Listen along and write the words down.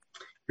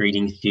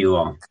Greetings to you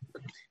all.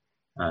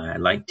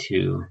 I'd like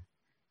to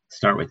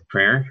start with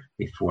prayer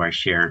before I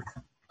share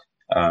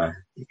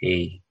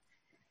a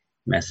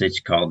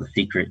message called The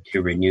Secret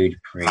to Renewed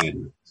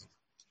Praying.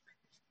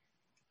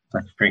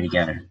 Let's pray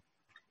together.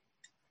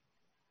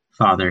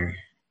 Father,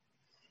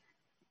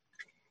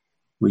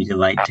 we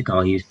delight to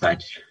call you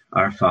such,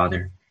 our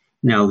Father.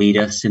 Now lead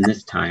us in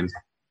this time.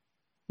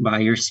 By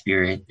your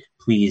Spirit,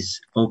 please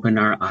open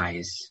our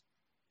eyes,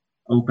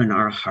 open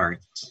our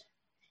hearts,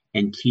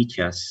 and teach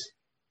us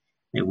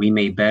that we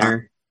may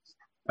better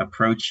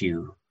approach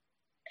you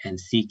and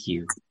seek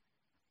you.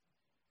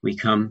 We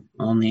come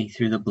only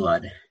through the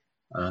blood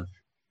of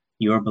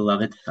your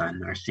beloved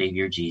Son, our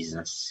Savior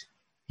Jesus.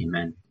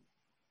 Amen.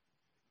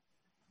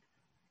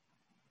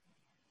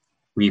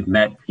 We've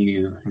met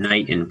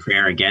unite in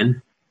prayer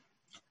again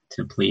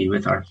to plead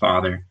with our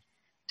Father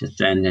to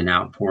send an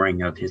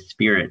outpouring of his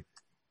Spirit,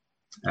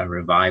 a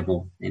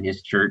revival in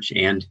his church,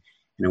 and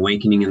an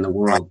awakening in the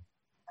world.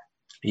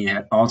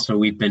 And also,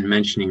 we've been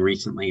mentioning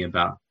recently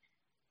about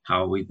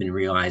how we've been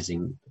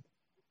realizing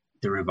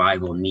the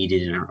revival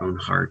needed in our own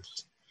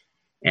hearts.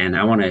 And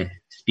I want to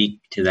speak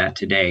to that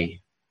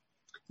today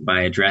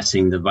by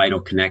addressing the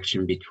vital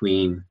connection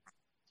between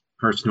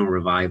personal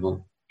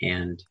revival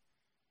and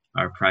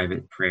our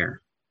private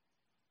prayer.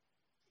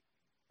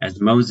 As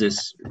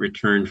Moses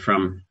returned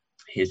from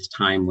his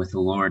time with the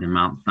Lord in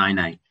Mount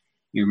Sinai,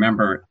 you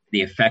remember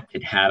the effect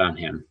it had on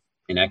him.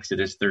 In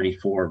Exodus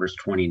 34, verse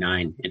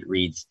 29, it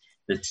reads,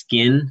 "The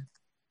skin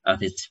of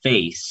his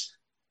face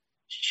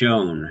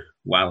shone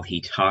while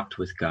he talked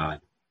with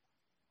God."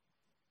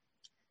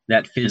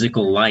 That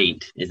physical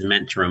light is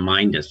meant to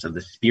remind us of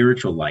the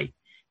spiritual light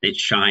that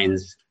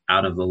shines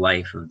out of the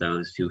life of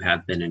those who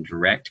have been in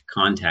direct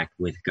contact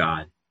with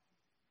God.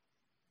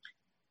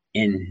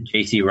 In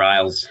J.C.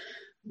 Ryle's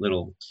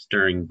little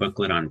stirring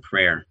booklet on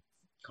prayer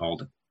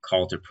called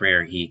Call to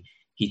Prayer, he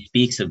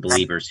speaks of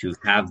believers who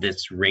have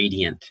this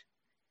radiant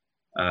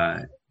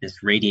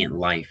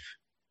life.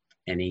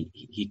 And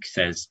he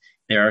says,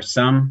 there are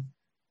some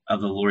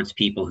of the Lord's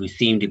people who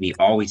seem to be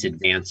always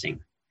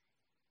advancing.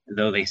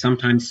 Though they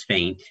sometimes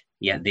faint,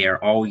 yet they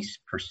are always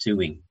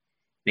pursuing.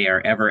 They are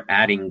ever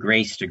adding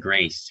grace to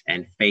grace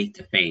and faith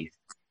to faith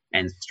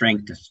and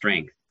strength to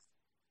strength.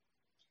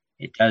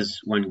 It does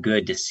one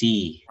good to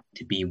see,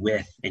 to be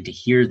with, and to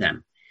hear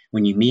them.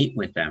 When you meet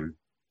with them,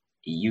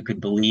 you could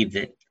believe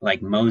that,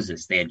 like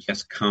Moses, they had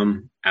just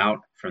come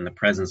out from the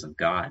presence of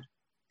God.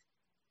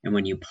 And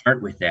when you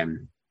part with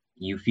them,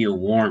 you feel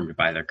warmed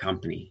by their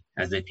company,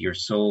 as if your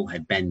soul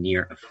had been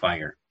near a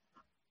fire.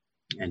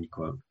 End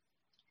quote.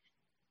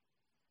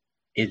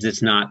 Is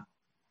this not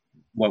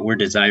what we're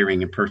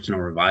desiring in personal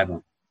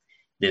revival?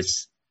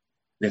 This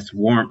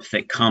warmth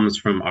that comes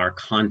from our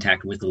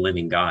contact with the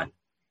living God.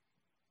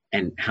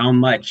 And how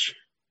much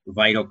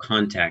vital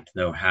contact,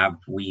 though, have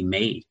we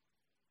made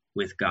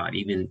with God?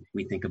 Even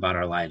we think about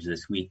our lives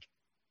this week,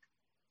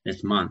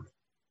 this month.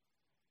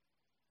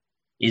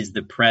 Is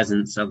the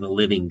presence of the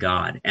living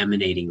God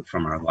emanating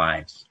from our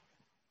lives?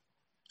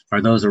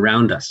 Are those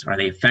around us, are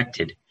they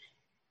affected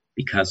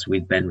because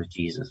we've been with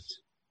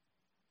Jesus?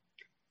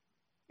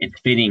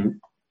 It's fitting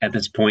at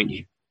this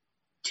point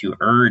to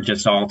urge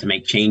us all to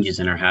make changes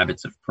in our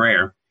habits of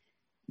prayer,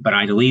 but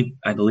I believe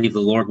the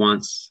Lord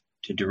wants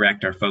to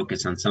direct our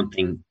focus on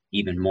something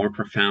even more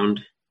profound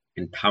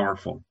and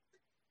powerful.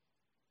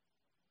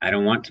 I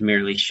don't want to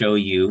merely show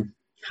you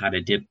how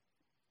to dip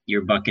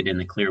your bucket in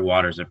the clear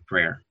waters of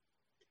prayer.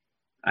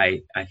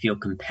 I feel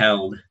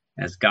compelled,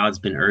 as God's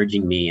been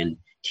urging me and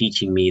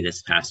teaching me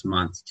this past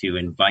month, to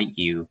invite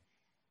you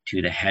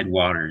to the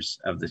headwaters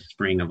of the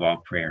spring of all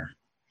prayer,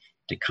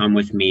 to come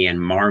with me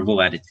and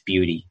marvel at its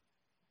beauty,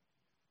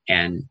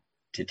 and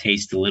to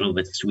taste a little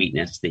bit of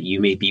sweetness, that you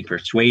may be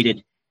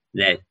persuaded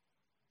that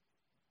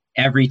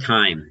every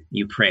time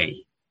you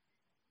pray,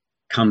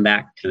 come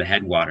back to the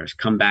headwaters,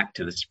 come back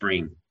to the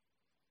spring.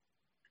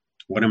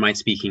 What am I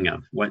speaking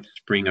of? What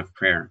spring of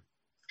prayer?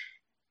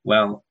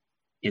 Well,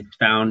 it's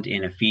found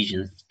in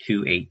Ephesians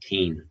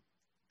 2:18,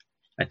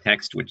 a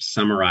text which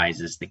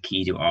summarizes the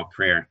key to all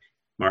prayer.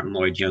 Martin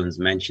Lloyd-Jones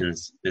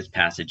mentions this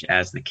passage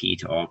as the key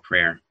to all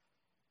prayer.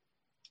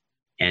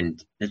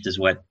 And this is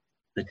what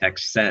the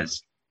text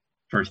says: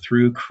 "For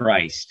through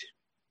Christ,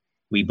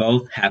 we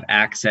both have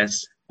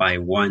access by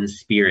one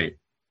Spirit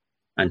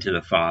unto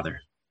the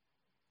Father."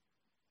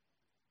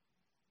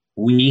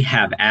 We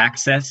have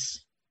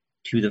access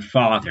to the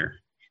Father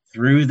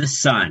through the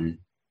Son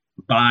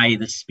by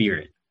the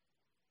Spirit.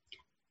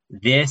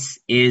 This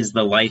is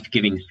the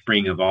life-giving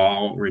spring of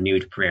all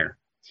renewed prayer.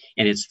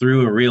 And it's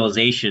through a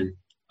realization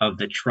of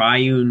the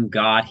triune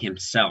God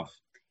himself,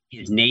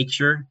 his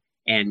nature,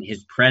 and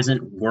his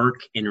present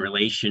work in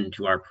relation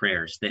to our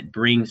prayers that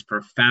brings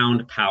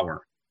profound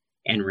power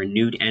and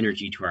renewed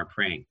energy to our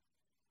praying.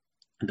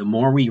 The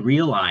more we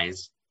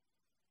realize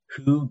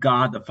who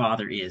God the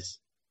Father is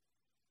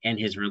and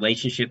his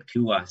relationship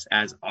to us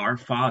as our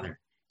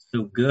Father,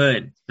 so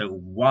good, so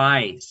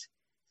wise,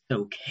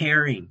 so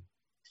caring,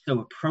 so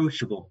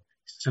approachable,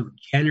 so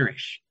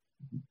generous,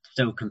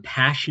 so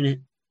compassionate,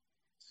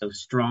 so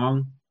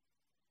strong,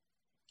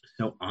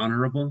 so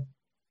honorable.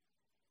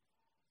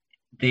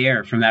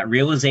 There, from that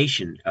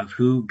realization of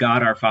who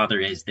God our Father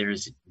is,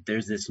 there's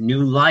this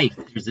new life,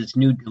 there's this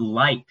new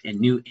delight and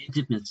new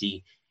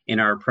intimacy in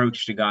our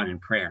approach to God in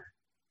prayer.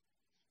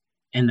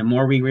 And the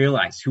more we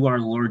realize who our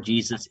Lord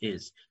Jesus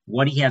is,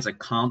 what he has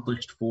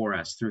accomplished for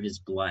us through his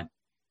blood,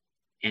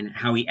 and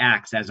how he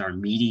acts as our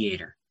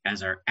mediator,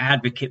 as our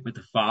advocate with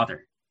the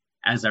Father,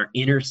 as our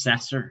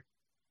intercessor,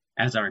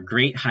 as our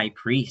great high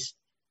priest,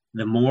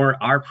 the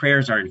more our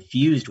prayers are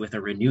infused with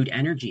a renewed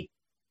energy.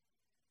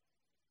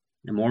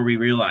 The more we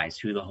realize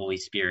who the Holy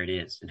Spirit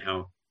is and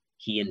how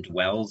he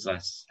indwells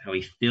us, how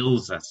he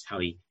fills us, how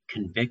he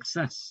convicts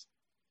us,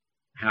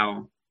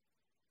 how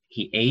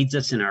he aids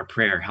us in our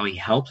prayer, how he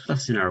helps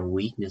us in our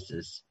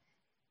weaknesses,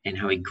 and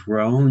how he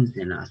groans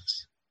in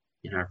us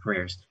in our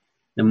prayers.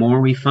 The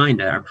more we find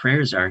that our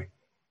prayers are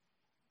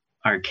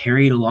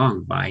carried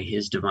along by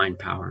his divine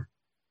power.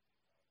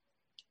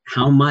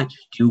 How much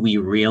do we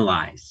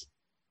realize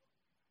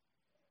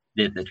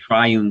that the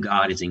triune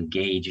God is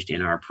engaged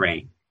in our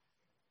praying?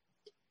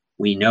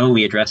 We know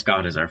we address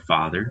God as our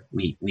Father.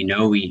 We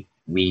know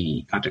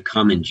we got to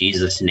come in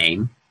Jesus'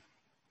 name.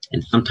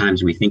 And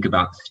sometimes we think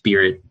about the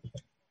Spirit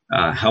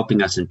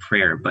helping us in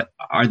prayer. But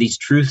are these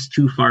truths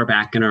too far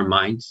back in our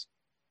minds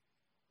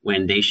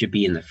when they should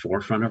be in the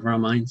forefront of our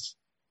minds?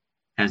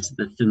 Has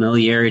the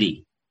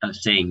familiarity of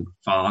saying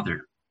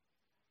Father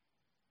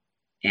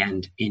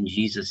and in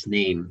Jesus'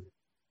 name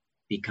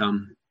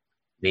become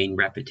vain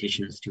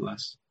repetitions to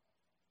us?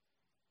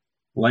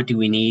 What do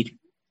we need?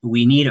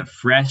 We need a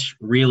fresh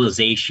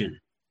realization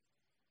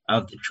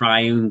of the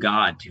triune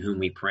God to whom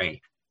we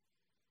pray.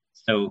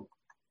 So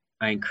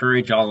I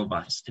encourage all of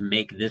us to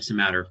make this a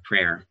matter of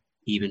prayer,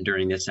 even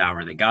during this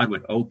hour, that God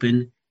would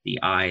open the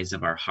eyes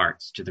of our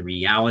hearts to the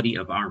reality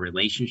of our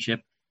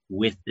relationship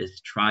with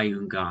this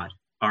triune God,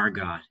 our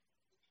God.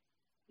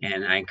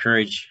 And I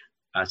encourage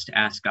us to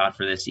ask God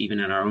for this, even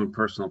in our own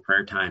personal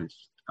prayer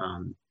times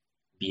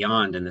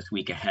beyond in this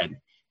week ahead,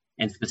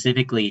 and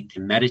specifically to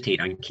meditate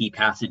on key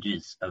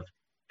passages of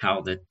how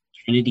the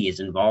Trinity is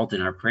involved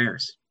in our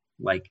prayers,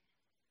 like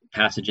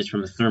passages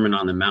from the Sermon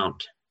on the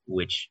Mount,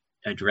 which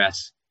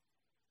address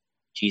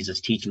Jesus'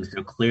 teaching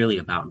so clearly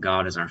about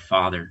God as our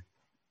Father.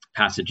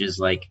 Passages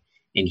like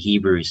in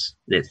Hebrews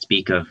that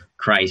speak of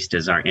Christ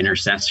as our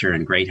intercessor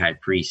and great high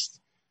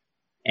priest.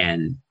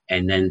 And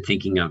then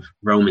thinking of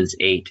Romans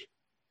 8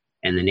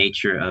 and the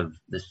nature of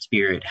the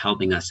Spirit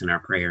helping us in our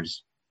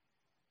prayers.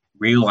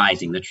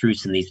 Realizing the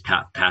truths in these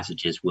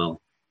passages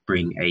will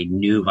bring a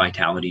new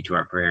vitality to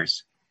our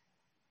prayers.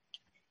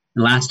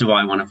 And last of all,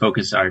 I want to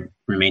focus our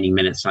remaining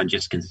minutes on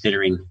just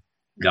considering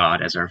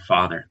God as our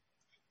Father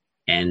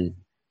and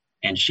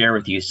share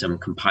with you some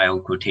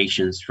compiled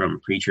quotations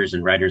from preachers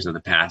and writers of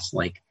the past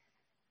like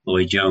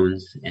Lloyd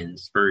Jones and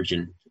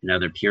Spurgeon and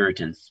other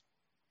Puritans.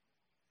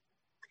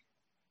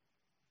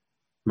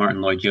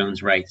 Martin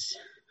Lloyd-Jones writes,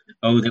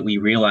 "Oh, that we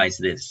realize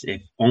this.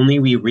 If only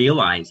we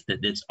realize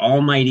that this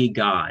almighty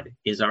God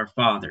is our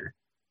Father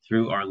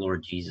through our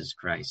Lord Jesus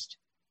Christ.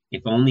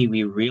 If only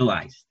we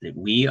realize that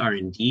we are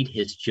indeed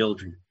his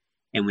children,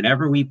 and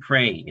whenever we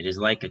pray, it is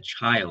like a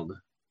child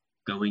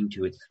going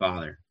to its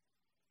father.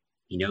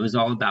 He knows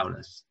all about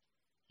us.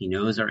 He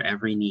knows our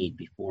every need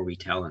before we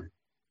tell him.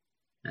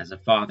 As a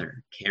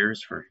father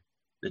cares for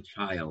the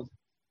child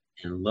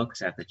and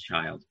looks at the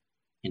child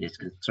and is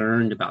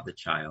concerned about the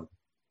child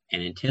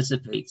and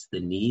anticipates the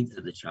needs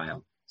of the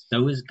child,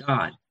 so is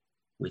God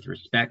with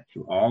respect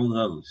to all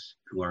those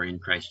who are in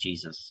Christ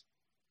Jesus.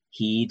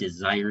 He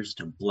desires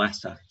to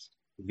bless us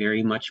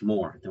very much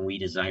more than we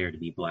desire to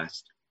be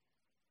blessed.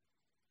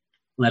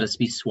 Let us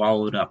be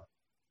swallowed up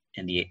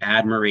in the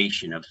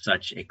admiration of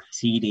such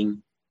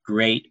exceeding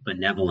great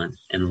benevolence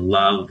and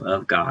love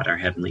of God, our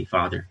Heavenly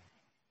Father.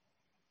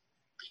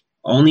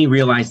 Only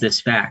realize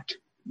this fact,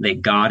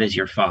 that God is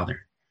your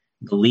Father.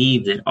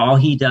 Believe that all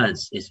he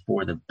does is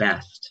for the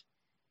best,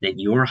 that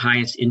your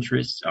highest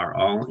interests are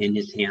all in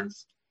his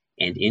hands,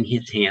 and in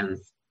his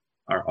hands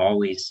are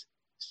always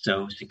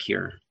so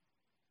secure.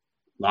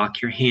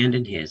 Lock your hand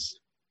in his,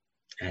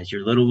 as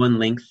your little one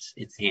links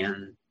its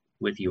hand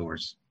with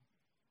yours,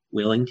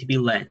 willing to be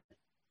led,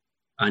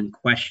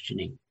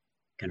 unquestioning,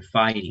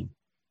 confiding,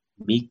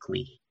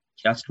 meekly,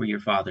 just where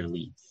your Father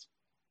leads.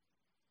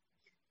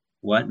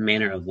 What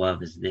manner of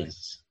love is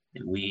this,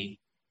 that we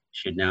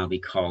should now be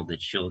called the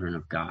children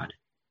of God?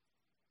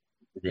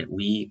 That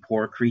we,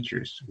 poor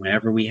creatures,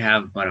 whenever we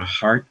have but a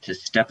heart to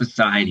step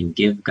aside and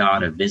give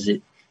God a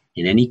visit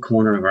in any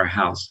corner of our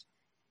house,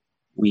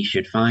 we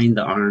should find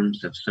the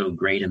arms of so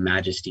great a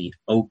majesty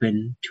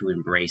open to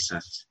embrace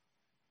us.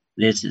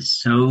 This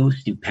is so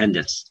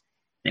stupendous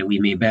that we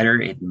may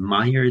better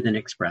admire than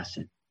express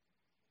it.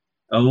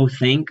 Oh,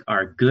 thank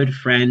our good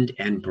friend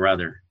and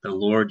brother, the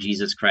Lord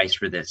Jesus Christ,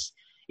 for this.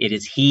 It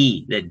is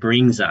he that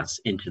brings us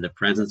into the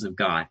presence of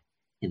God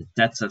and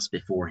sets us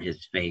before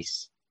his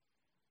face.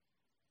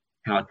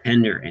 How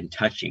tender and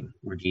touching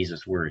were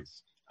Jesus'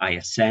 words. I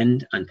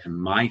ascend unto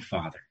my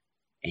Father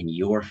and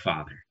your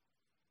Father,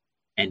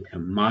 and to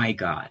my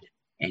God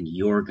and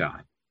your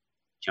God.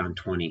 John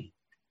 20,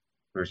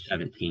 verse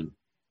 17.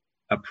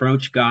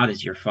 Approach God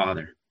as your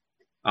Father.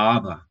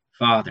 Abba,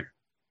 Father.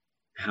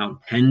 How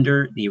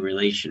tender the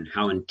relation,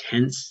 how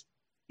intense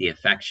the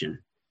affection,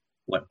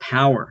 what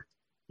power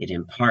it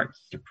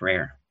imparts to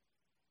prayer.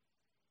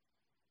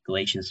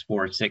 Galatians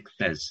 4:6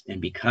 says,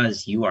 and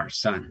because you are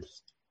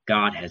sons,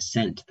 God has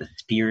sent the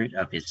Spirit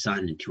of his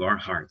Son into our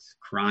hearts,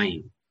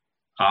 crying,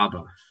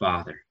 Abba,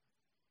 Father.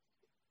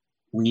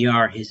 We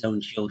are his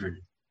own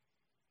children.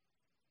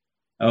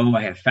 Oh,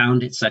 I have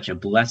found it such a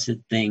blessed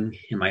thing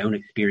in my own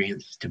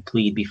experience to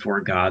plead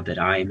before God that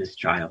I am his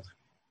child.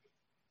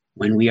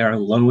 When we are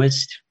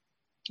lowest,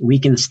 we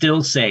can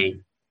still say,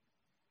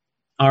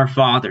 Our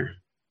Father.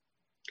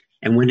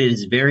 And when it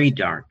is very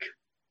dark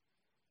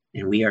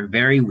and we are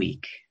very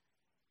weak,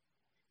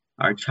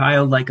 our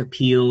childlike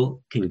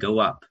appeal can go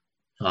up,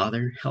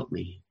 Father, help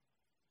me.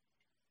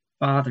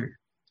 Father,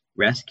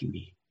 rescue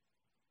me.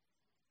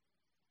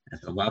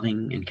 As a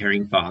loving and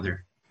caring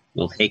father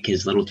will take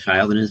his little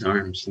child in his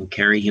arms and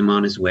carry him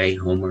on his way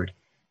homeward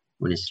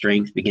when his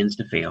strength begins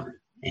to fail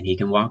and he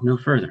can walk no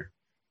further,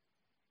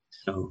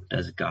 so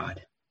does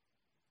God.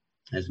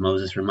 As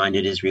Moses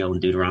reminded Israel in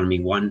Deuteronomy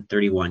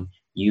 1:31,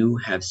 you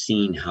have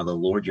seen how the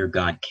Lord your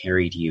God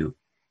carried you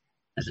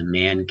as a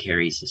man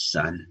carries his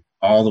son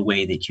all the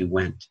way that you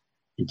went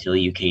until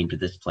you came to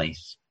this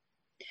place.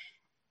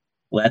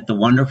 Let the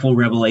wonderful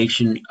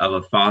revelation of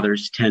a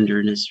father's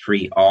tenderness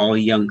free all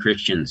young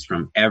Christians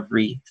from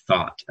every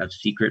thought of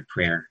secret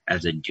prayer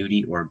as a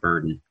duty or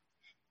burden,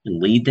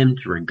 and lead them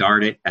to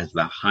regard it as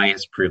the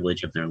highest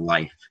privilege of their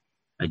life,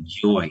 a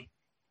joy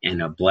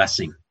and a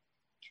blessing.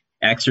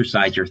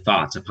 Exercise your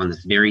thoughts upon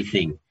this very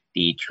thing,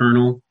 the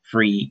eternal,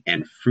 free,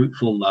 and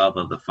fruitful love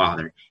of the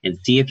Father, and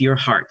see if your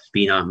hearts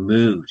be not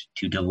moved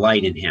to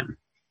delight in him.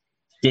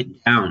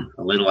 Sit down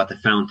a little at the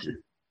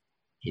fountain,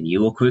 and you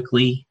will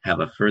quickly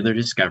have a further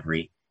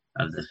discovery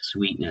of the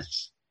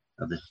sweetness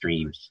of the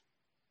streams.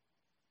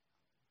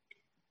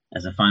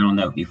 As a final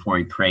note before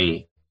we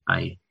pray,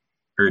 I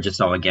urge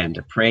us all again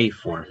to pray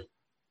for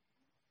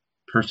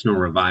personal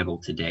revival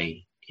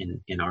today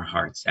in our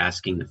hearts,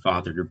 asking the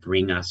Father to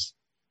bring us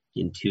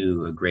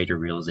into a greater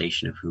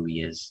realization of who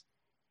he is,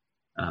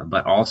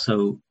 but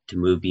also to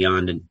move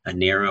beyond a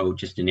narrow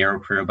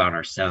prayer about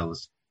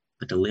ourselves,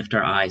 but to lift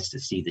our eyes to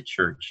see the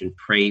church and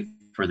pray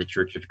for the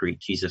Church of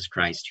Jesus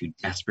Christ, who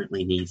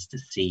desperately needs to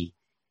see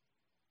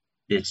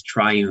this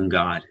triune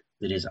God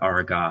that is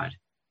our God,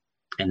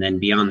 and then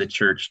beyond the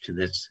church to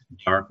this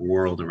dark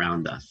world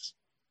around us,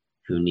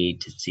 who need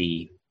to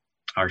see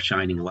our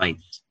shining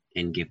lights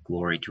and give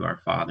glory to our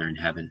Father in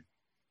heaven.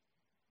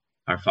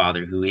 Our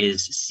Father who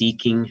is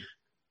seeking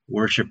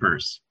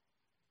worshipers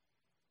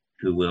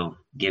who will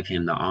give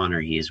him the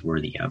honor he is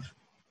worthy of.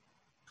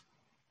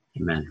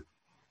 Amen.